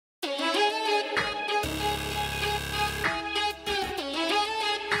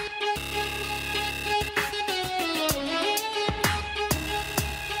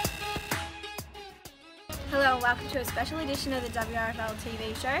welcome to a special edition of the WRFL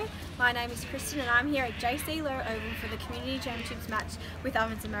TV show. My name is Kristen and I'm here at JC Low Oval for the Community Championships match with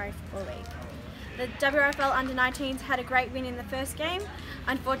Ovens and Murray Football League. The WRFL Under 19s had a great win in the first game.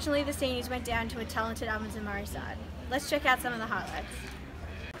 Unfortunately, the seniors went down to a talented Ovens and Murray side. Let's check out some of the highlights.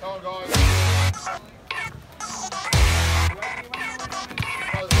 Come on, guys.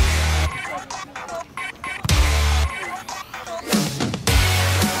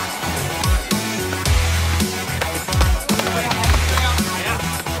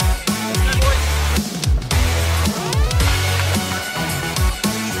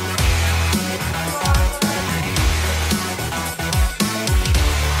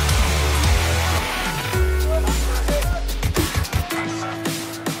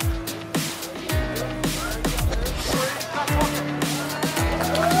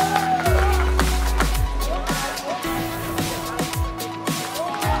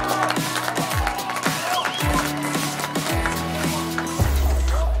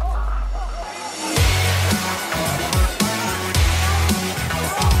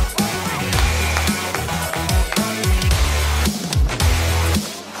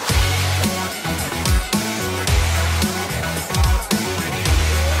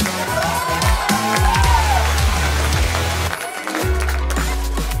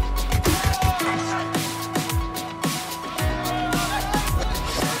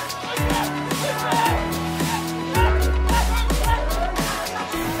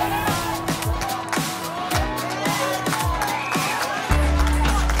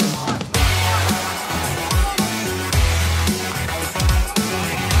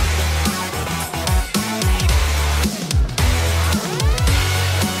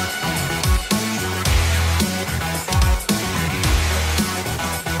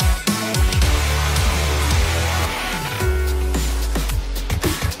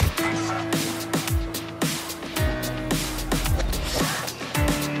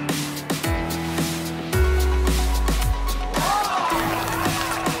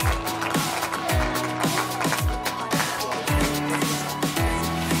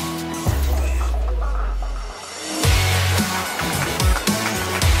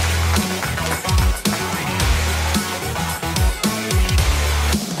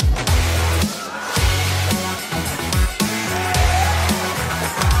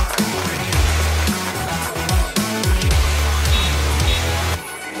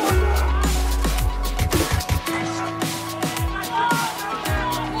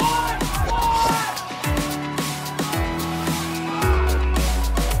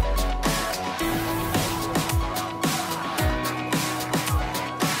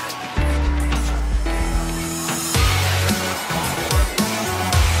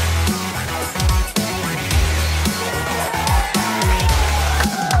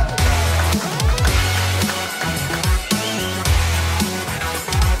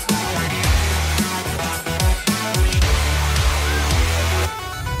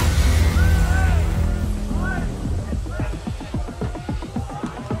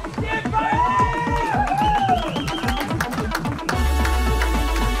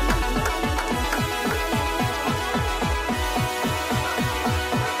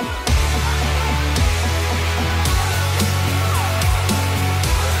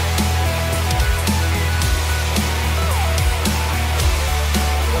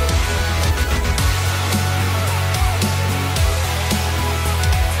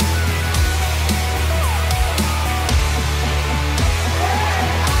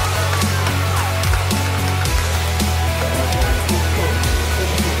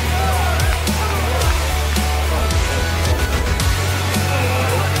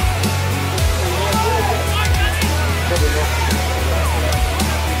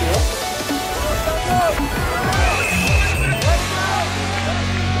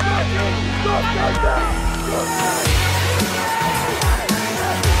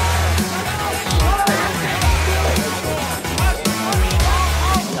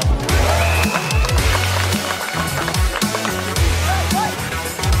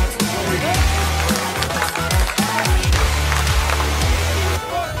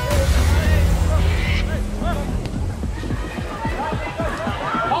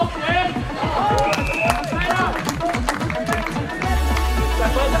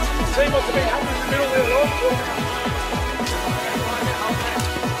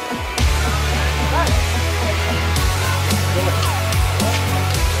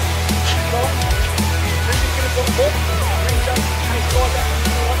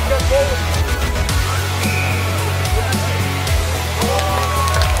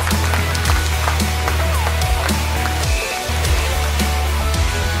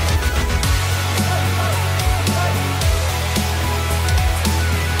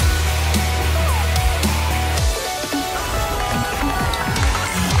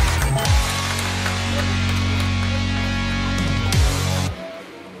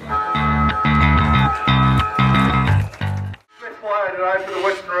 for the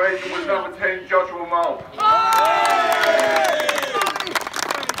Western region was number 10, Josh Mould.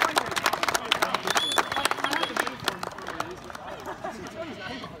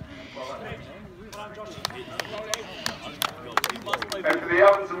 And for the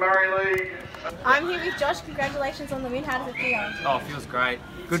Ovens and Murray League, I'm here with Josh. Congratulations on the win. How does it feel? Oh, it feels great.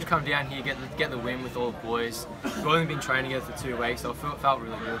 Good to come down here, get the win with all the boys. We've only been training together for 2 weeks, so it felt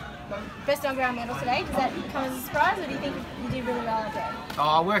really good. Best on ground medal today. Does that come as a surprise, or do you think you did really well out there? Oh,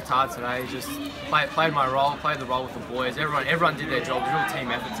 I worked hard today. Just played my role, played the role with the boys. Everyone did their job. It was a real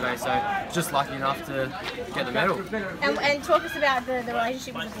team effort today, so just lucky enough to get the medal. And talk us about the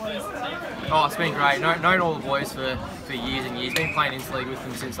relationship with the boys. Oh, it's been great. Known all the boys for years and years. Been playing interleague with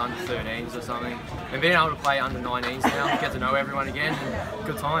them since under 13s or something. And being able to play under 19s now, get to know everyone again, and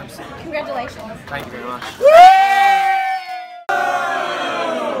good times. Congratulations. Thank you very much.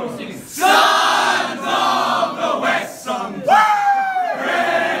 Sons of the West, some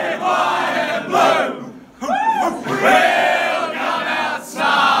red, white and blue. We'll come out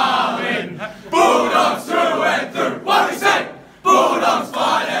starving, Bulldogs through and through. What do we say? Bulldogs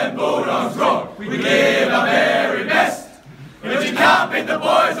fight and Bulldogs roar. We give our very best. If you can't beat the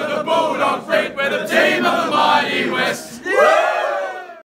boys of the Bulldogs fleet, we're the team of the mighty West.